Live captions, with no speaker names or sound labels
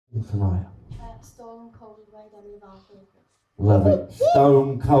sing tonight? Stone Cold by Demi Lovato. Love it.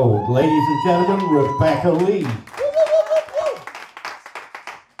 Stone Cold. Ladies and gentlemen, Rebecca Leigh.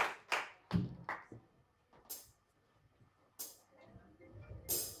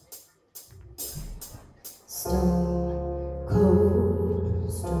 Stone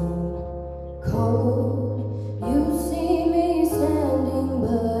cold, stone cold. You see me standing,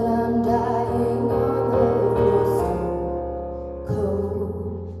 but I'm dying on the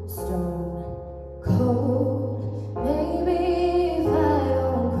floor. Stone cold. Maybe if I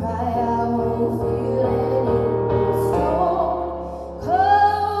don't cry, I won't feel any stone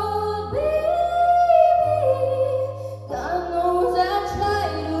cold, baby. God knows I try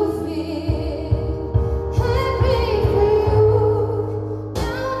to feel happy for you.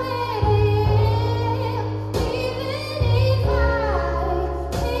 Now that I am, even if I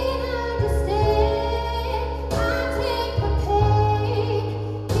can't understand, I take the pain.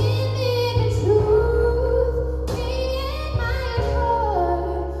 Give me the truth. Me and my heart,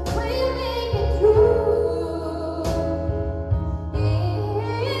 we'll make it through.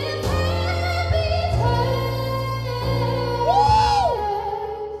 If happy times,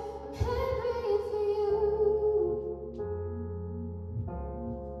 I'm happy for you.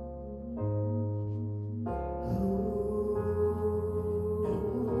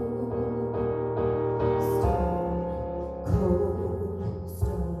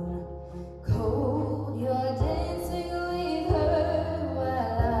 Stone cold, you're dancing with her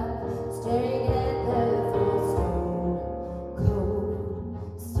while I'm staring at the floor.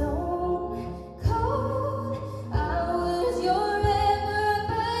 Stone cold. I was your ever,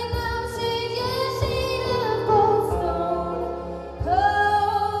 but now she's your seed of gold. Stone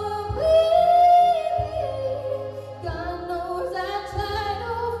cold, baby. God knows I try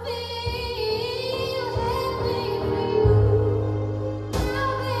to feel happy for you. Now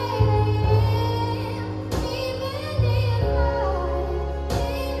that I am, even if I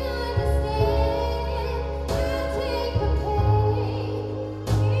can't understand, I take the pain.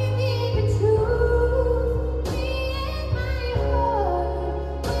 Give me the truth. Me and my heart,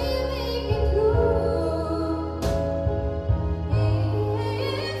 we'll make it through.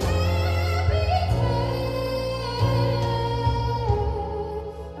 If happy times,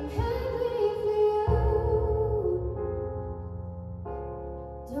 I'm happy for you.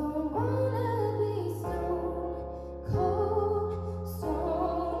 Don't wanna be stone cold,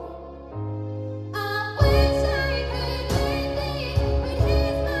 stone. I wish I could end it, but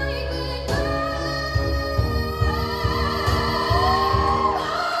here's my goodbye.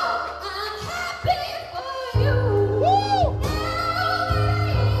 I'm happy for you. Now that I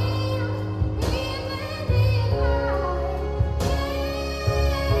am, even if I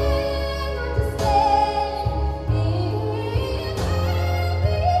can't understand, if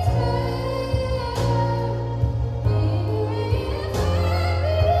happy times,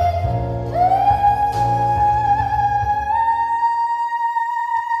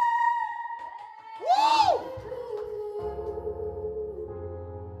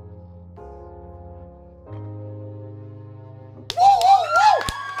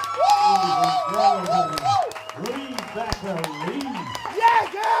 Rebecca Leigh. Yeah,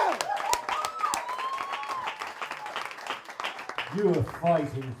 girl! You were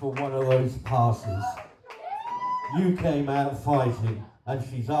fighting for one of those passes. You came out fighting, and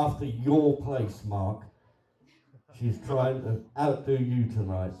she's after your place, Mark. She's trying to outdo you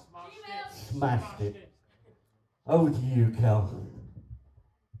tonight. Smashed it. Over to you, Kel.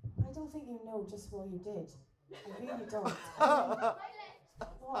 I don't think you know just what you did. I really don't.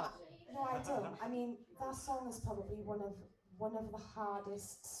 What? No, I don't. I mean, that song is probably one of the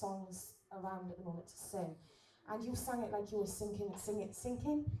hardest songs around at the moment to sing. And you sang it like you were singing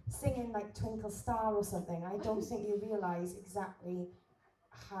like Twinkle Star or something. I don't think you realise exactly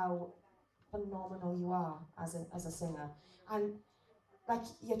how phenomenal you are as a singer. And like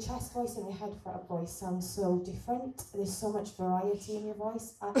your chest voice and your head voice sounds so different. There's so much variety in your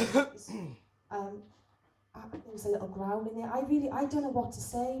voice. There was a little growl in there. I don't know what to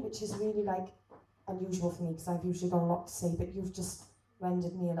say, which is really like unusual for me because I've usually got a lot to say, but you've just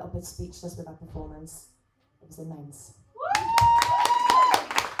rendered me a little bit speechless with that performance. It was immense.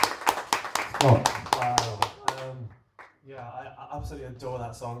 Oh. Wow. Yeah, I absolutely adore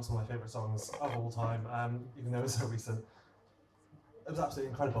that song. It's one of my favourite songs of all time, even though it's so recent. It was absolutely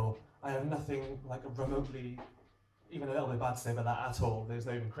incredible. I have nothing like remotely, even a little bit bad to say about that at all. There's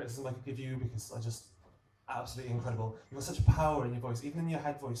no even criticism I could give you because I just absolutely incredible. You've got such power in your voice, even in your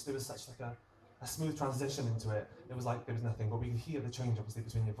head voice. There was such like a smooth transition into it. It was like there was nothing, but we could hear the change obviously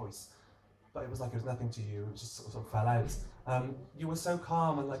between your voice. but it was like it was nothing to you. It just sort of fell out. You were so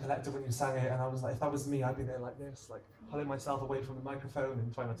calm and like collected when you sang it, and I was like, if that was me, I'd be there like this, like pulling myself away from the microphone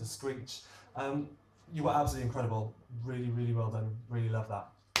and trying not to screech. You were absolutely incredible. Really, really well done. Really love that.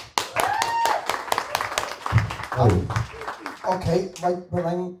 Okay, right,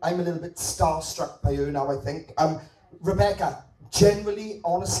 well I'm a little bit starstruck by you now, I think. Rebecca, generally,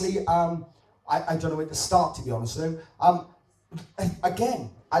 honestly, I don't know where to start, to be honest with you. Again,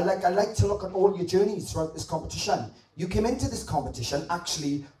 I like to look at all your journeys throughout this competition. You came into this competition,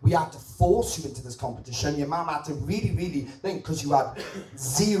 actually, we had to force you into this competition. Your mum had to really think, because you had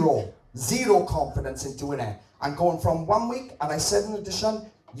zero confidence in doing it. And going from 1 week, and I said in audition,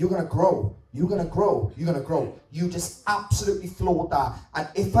 you're gonna grow, you're gonna grow, you're gonna grow. You just absolutely floored that. And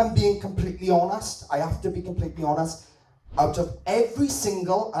if I'm being completely honest, I have to be completely honest, out of every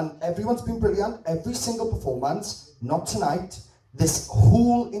single, and everyone's been brilliant, every single performance, not tonight, this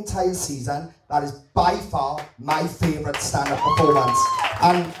whole entire season, that is by far my favourite stand-up performance.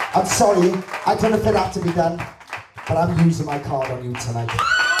 And I'm sorry, I don't know if it had to be done, but I'm using my card on you tonight.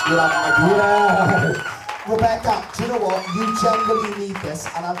 You'll have my card. Yeah. Rebecca, do you know what? You genuinely need this,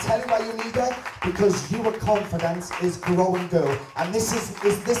 and I'll tell you why you need it, because your confidence is growing, girl. And this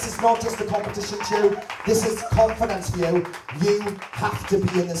is not just a competition to you, this is confidence for you. You have to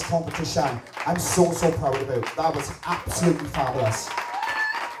be in this competition. I'm so proud of you. That was absolutely fabulous.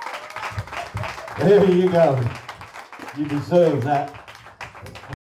 There you go. You deserve that.